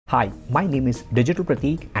Hi, my name is Digital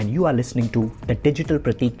Pratik and you are listening to The Digital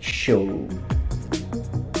Pratik Show.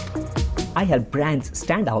 I help brands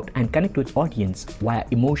stand out and connect with audience via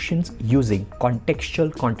emotions using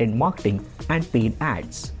contextual content marketing and paid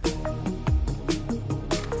ads.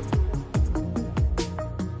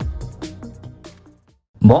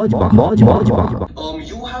 You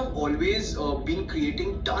have always been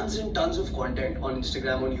creating tons and tons of content on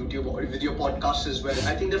Instagram, on YouTube, or with your podcast as well.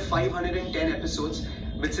 I think there are 510 episodes,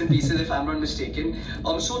 bits and pieces, if I'm not mistaken.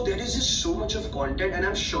 So there is just so much of content, and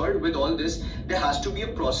I'm sure with all this, there has to be a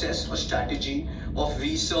process, a strategy of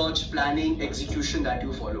research, planning, execution that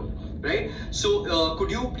you follow. Right? So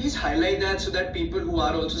could you please highlight that so that people who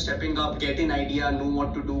are also stepping up get an idea, know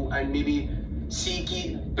what to do, and maybe सी कि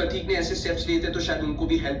प्रतीक ने ऐसे steps लिए थे तो शायद उनको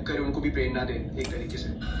भी help करे, उनको भी प्रेरणा दे एक तरीके से.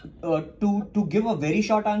 To give a very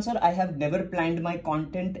short answer, I have never planned my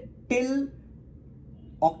content till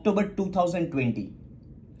October 2020.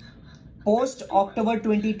 Post October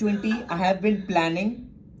 2020, I have been planning,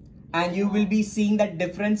 and you will be seeing that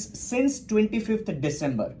difference since 25th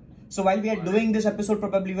December. So while we are doing this episode,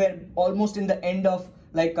 probably we're almost in the end of,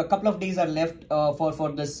 like, a couple of days are left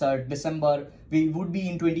for this December. We would be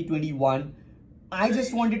in 2021. I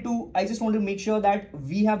just want to make sure that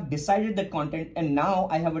we have decided that content, and now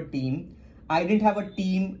I have a team. I didn't have a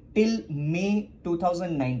team till May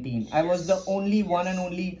 2019. I was the only one and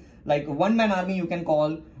only, like, one-man army you can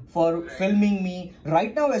call for filming me.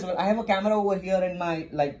 Right now as well, I have a camera over here in my,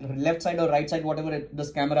 like, left side or right side, whatever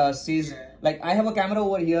this camera says. Like, I have a camera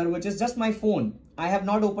over here, which is just my phone. I have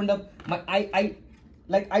not opened up my, I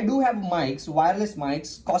do have mics, wireless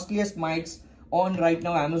mics, costliest mics on right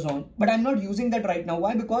now Amazon, but I'm not using that right now.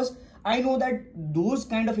 Why? Because I know that those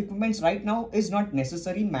kind of equipments right now is not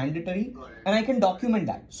necessary, mandatory, and I can document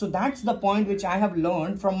that. So that's the point which I have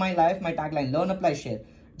learned from my life, my tagline: learn, apply, share.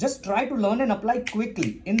 Just try to learn and apply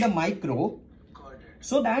quickly in the micro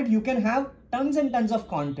so that you can have tons and tons of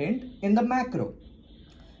content in the macro.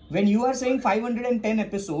 When you are saying 510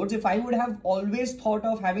 episodes, if I would have always thought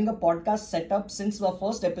of having a podcast set up since the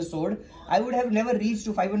first episode, I would have never reached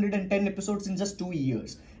to 510 episodes in just 2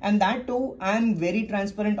 years. And that too, I am very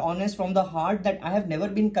transparent, honest from the heart that I have never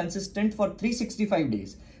been consistent for 365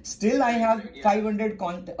 days. Still, I have 500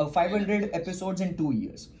 episodes in 2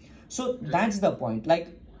 years. So that's the point. Like,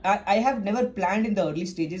 I have never planned in the early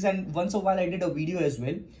stages, and once a while I did a video as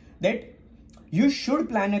well that you should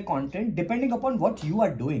plan a content depending upon what you are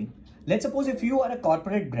doing. Let's suppose if you are a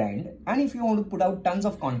corporate brand and if you want to put out tons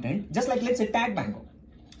of content, just like, let's say, Tag Mango.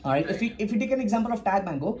 All right, if you take an example of Tag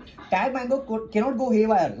Mango cannot go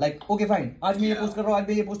haywire. Like, okay, fine, आज मैं ये post कर रहा हूँ, आज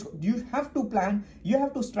मैं ये post. You have to plan, you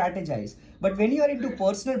have to strategize. But when you are into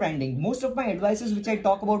personal branding, most of my advices which I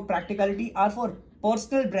talk about practicality are for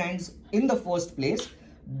personal brands in the first place.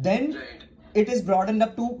 Then it is broadened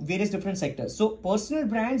up to various different sectors. So personal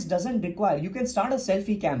brands doesn't require, you can start a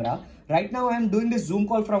selfie camera. Right now I'm doing this Zoom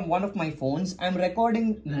call from one of my phones. I'm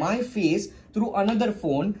recording my face through another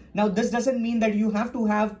phone. Now this doesn't mean that you have to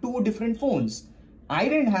have two different phones. I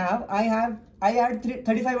had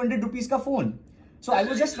 3500 rupees ka phone. So I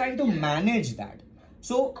was just trying to manage that.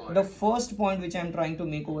 So the first point which I'm trying to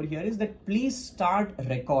make over here is that please start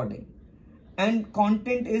recording. And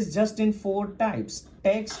content is just in 4 types: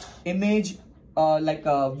 text, image,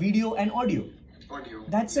 video and audio.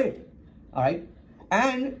 That's it. All right.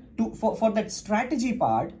 And for that strategy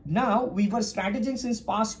part, now we were strategizing since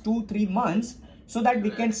past 2-3 months so that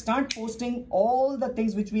we can start posting all the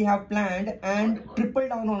things which we have planned and triple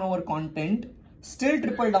down on our content, still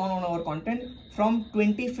triple down on our content from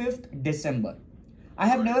 25th December. I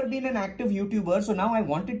have never been an active YouTuber, so now I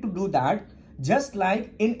wanted to do that. Just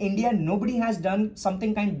like in India, nobody has done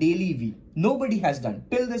something kind daily V. Nobody has done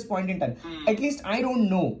till this point in time. At least I don't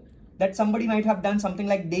know that somebody might have done something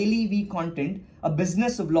like daily V content, a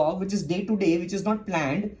business vlog, which is day to day, which is not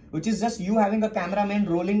planned, which is just you having a cameraman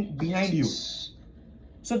rolling behind you.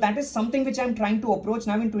 So that is something which I'm trying to approach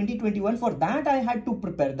now in 2021. For that, I had to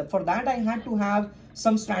prepare. For that, I had to have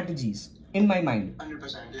some strategies in my mind.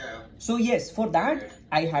 100%, yeah. So yes, for that,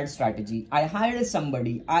 I had strategy. I hired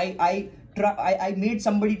somebody. I made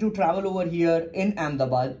somebody to travel over here in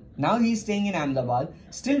Ahmedabad. Now he's staying in Ahmedabad.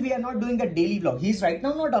 Still, we are not doing the daily vlog. He's right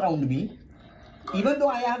now not around me. Even though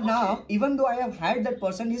I have hired that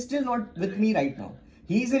person, he's still not with me right now.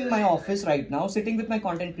 He's in my office right now, sitting with my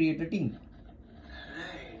content creator team.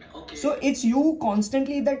 So it's you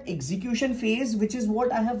constantly that execution phase, which is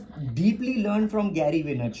what I have deeply learned from Gary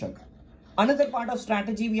Vaynerchuk. Another part of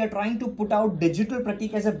strategy, we are trying to put out Digital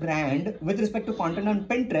Pratik as a brand with respect to content on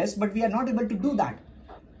Pinterest, but we are not able to do that.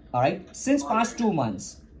 All right, since past 2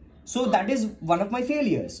 months. So that is one of my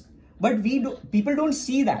failures. But people don't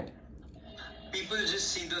see that. People just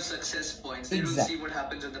see the success points. They don't Exactly. see what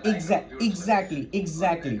happens in the background.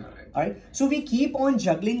 Exactly. All right. So we keep on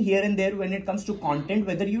juggling here and there when it comes to content,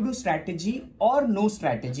 whether you do strategy or no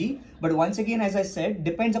strategy. But once again, as I said,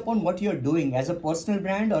 depends upon what you're doing as a personal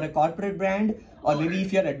brand or a corporate brand, or maybe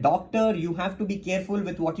if you're a doctor, you have to be careful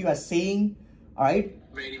with what you are saying. All right.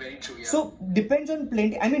 Very, very true. Yeah. So depends on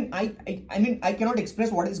plenty. I mean, I cannot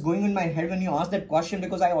express what is going in my head when you ask that question,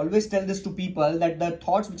 because I always tell this to people that the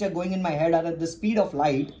thoughts which are going in my head are at the speed of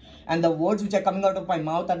light, and the words which are coming out of my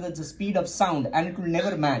mouth are at the speed of sound, and it will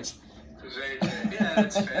never match. Right. Yeah,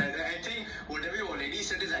 that's fair. I think whatever you already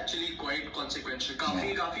said is actually quite consequential.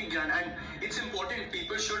 Kafi ज्ञान, and it's important.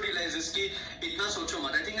 People should realize this. कि इतना सोचो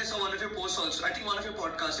मत. I think I saw one of your posts also. I think one of your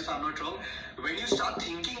podcasts, if I'm not wrong. When you start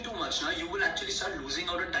thinking too much, now you will actually start losing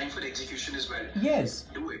out on time for execution as well. Yes.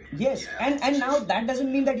 Do it. Yes. Yeah, And now that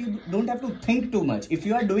doesn't mean that you don't have to think too much. If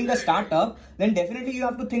you are doing a startup, then definitely you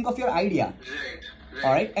have to think of your idea. Right.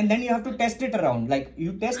 All right, and then you have to test it around. Like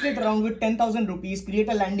you test it around with 10,000 rupees, create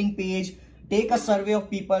a landing page, take a survey of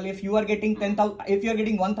people. If you are getting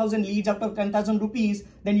 1,000 leads out of 10,000 rupees,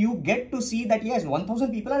 then you get to see that yes, 1,000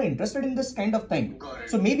 people are interested in this kind of thing.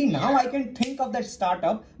 So maybe now I can think of that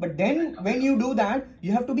startup. But then when you do that,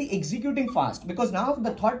 you have to be executing fast, because now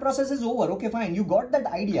the thought process is over. Okay, fine, you got that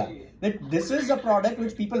idea that this is a product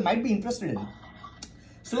which people might be interested in.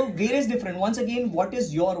 So where is different? Once again, what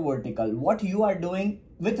is your vertical? What you are doing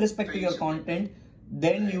with respect to your content?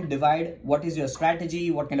 Then you divide what is your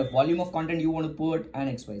strategy, what kind of volume of content you want to put, and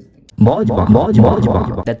XYZ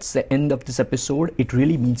thing. That's the end of this episode. It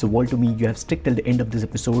really means the world to me. You have stuck till the end of this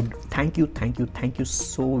episode. Thank you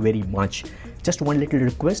so very much. Just one little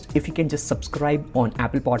request. If you can just subscribe on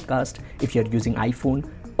Apple Podcast if you're using iPhone,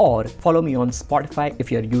 or follow me on Spotify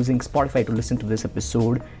if you're using Spotify to listen to this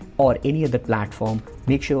episode, or any other platform.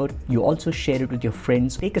 Make sure you also share it with your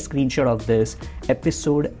friends. Take a screenshot of this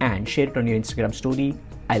episode and share it on your Instagram story.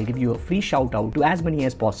 I'll give you a free shout out to as many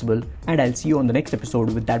as possible, and I'll see you on the next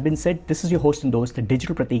episode. With that being said, this is your host and host, the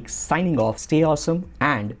Digital Pratik, signing off. Stay awesome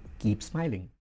and keep smiling.